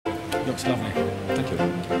Looks lovely. Thank you.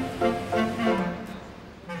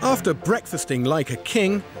 After breakfasting like a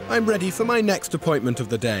king, I'm ready for my next appointment of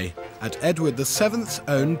the day at Edward VII's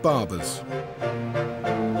own Barber's.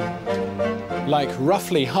 Like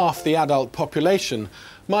roughly half the adult population,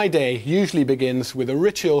 my day usually begins with a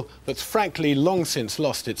ritual that's frankly long since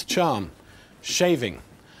lost its charm: shaving.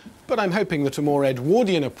 But I'm hoping that a more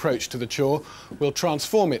Edwardian approach to the chore will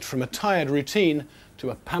transform it from a tired routine to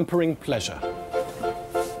a pampering pleasure.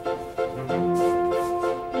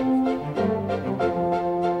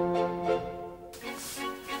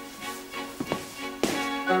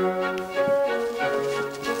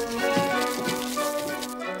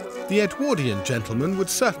 The Edwardian gentleman would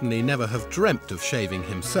certainly never have dreamt of shaving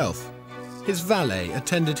himself. His valet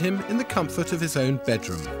attended him in the comfort of his own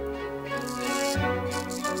bedroom.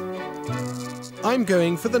 I'm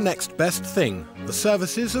going for the next best thing, the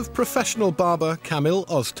services of professional barber Kamil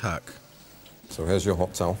Ozturk. So here's your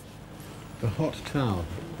hot towel. The hot towel.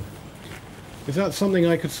 Is that something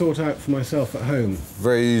I could sort out for myself at home?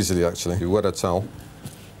 Very easily, actually. You wet a towel,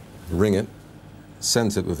 wring it,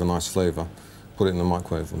 scent it with a nice flavour, put it in the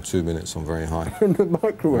microwave on 2 minutes on very high. In the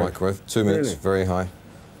microwave? Microwave, 2 minutes, Really? very high,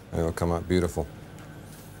 and it'll come out beautiful.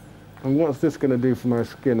 And what's this going to do for my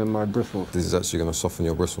skin and my bristles? This is actually going to soften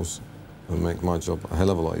your bristles and make my job a hell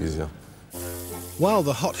of a lot easier. While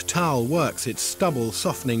the hot towel works its stubble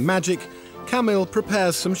softening magic, Kamil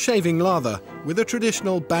prepares some shaving lather with a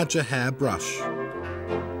traditional badger hair brush.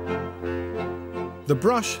 The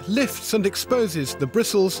brush lifts and exposes the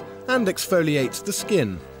bristles and exfoliates the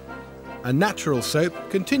skin. A natural soap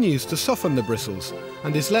continues to soften the bristles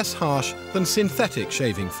and is less harsh than synthetic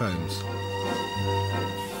shaving foams.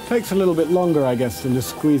 Takes a little bit longer, I guess, than just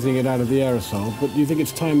squeezing it out of the aerosol, but do you think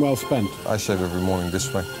it's time well spent? I shave every morning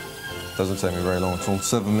this way. Doesn't take me very long at all,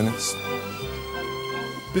 7 minutes.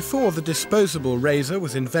 Before the disposable razor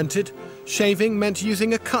was invented, shaving meant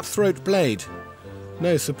using a cutthroat blade.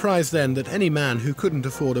 No surprise then that any man who couldn't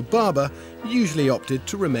afford a barber usually opted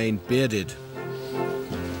to remain bearded.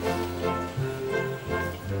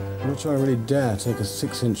 I'm not sure I really dare take a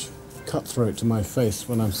 6-inch cutthroat to my face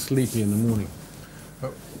when I'm sleepy in the morning.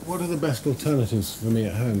 But what are the best alternatives for me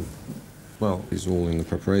at home? Well, it's all in the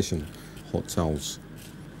preparation. Hot towels,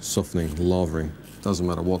 softening, lathering. Doesn't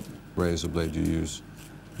matter what razor blade you use,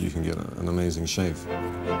 you can get an amazing shave.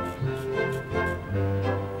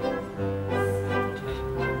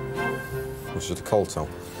 Which is the cold towel,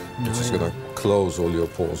 which is going to close all your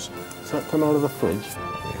pores. Does that come out of the fridge?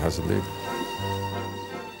 It has a lid.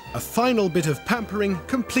 A final bit of pampering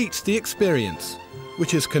completes the experience,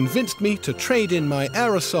 which has convinced me to trade in my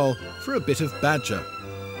aerosol for a bit of badger.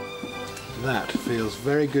 That feels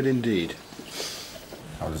very good indeed.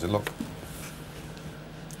 How does it look?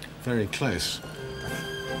 Very close.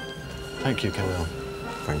 Thank you, Kamil.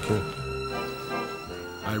 Thank you.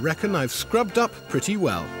 I reckon I've scrubbed up pretty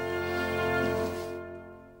well.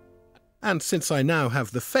 And since I now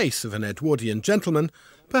have the face of an Edwardian gentleman,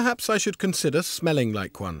 perhaps I should consider smelling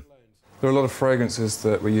like one. There are a lot of fragrances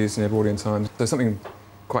that were used in Edwardian times. So something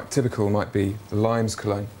quite typical might be the limes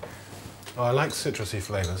cologne. Oh, I like citrusy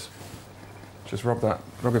flavours. Just rub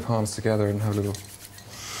your palms together and have a little...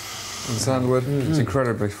 And sandalwood, it's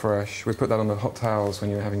incredibly fresh. We put that on the hot towels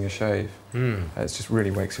when you're having your shave. It just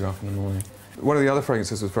really wakes you up in the morning. One of the other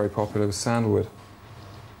fragrances that was very popular was sandalwood.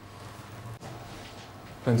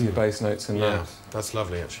 Plenty of bass notes in that. That's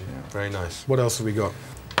lovely, actually. Yeah. Very nice. What else have we got?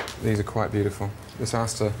 These are quite beautiful. This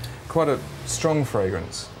aster, quite a strong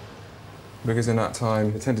fragrance, because in that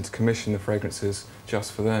time they tended to commission the fragrances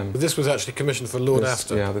just for them. But this was actually commissioned for Lord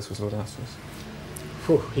Astor. Yeah, this was Lord Astor's.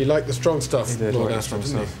 Whew, he liked the strong stuff, He did Lord like Astor, the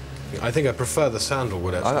strong didn't he? I think I prefer the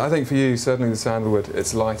sandalwood, actually. I think for you, certainly the sandalwood,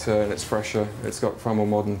 it's lighter and it's fresher, it's got far more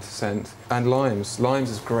modern scent. And limes.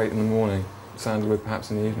 Limes is great in the morning, sandalwood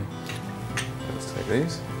perhaps in the evening. Let's take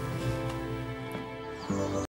these.